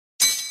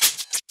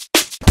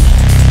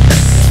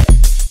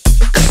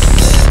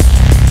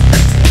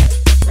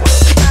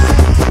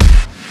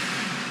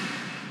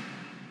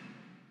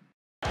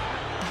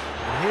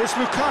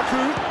Here's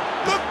Lukaku.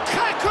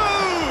 Lukaku!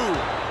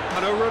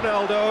 And a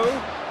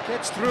Ronaldo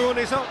gets through on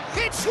his own.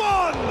 Hits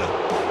one!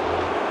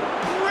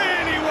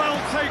 Really well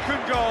taken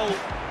goal.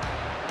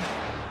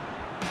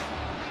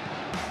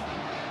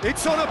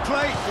 It's on a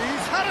plate.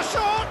 He's had a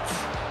shot!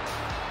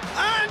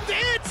 And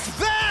it's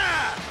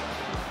there!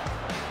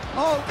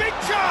 Oh, big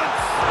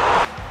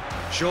chance!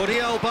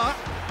 Jordi Alba.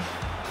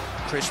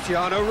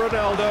 Cristiano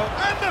Ronaldo.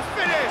 And the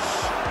finish!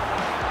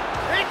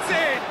 It's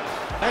in!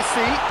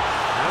 Messi.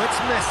 Now it's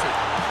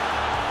Messi.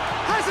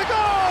 Has a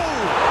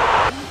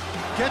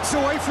goal! Gets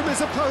away from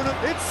his opponent.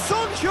 It's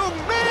Son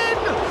Heung-min!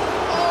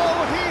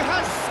 Oh, he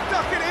has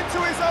stuck it into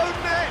his own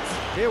net!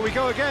 Here we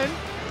go again.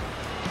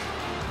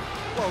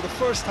 Well, the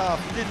first half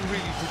didn't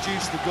really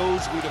produce the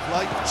goals we'd have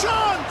liked.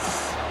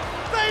 Chance!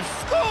 They've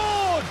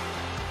scored!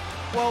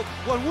 Well,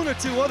 when one or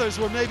two others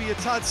were maybe a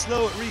tad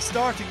slow at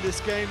restarting this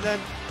game, then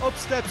up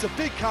steps a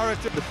big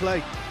character to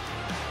play.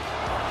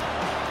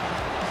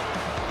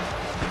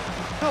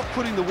 Not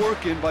putting the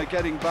work in by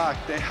getting back,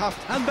 they have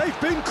to. And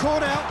they've been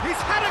caught out. He's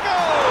had a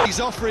goal! He's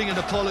offering an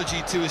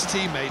apology to his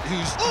teammate,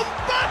 who's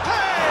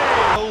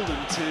Mbappe! told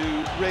him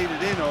to rein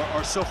it in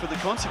or suffer the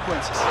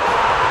consequences.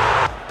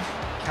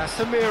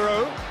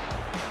 Casemiro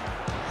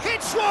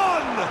hits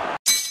one!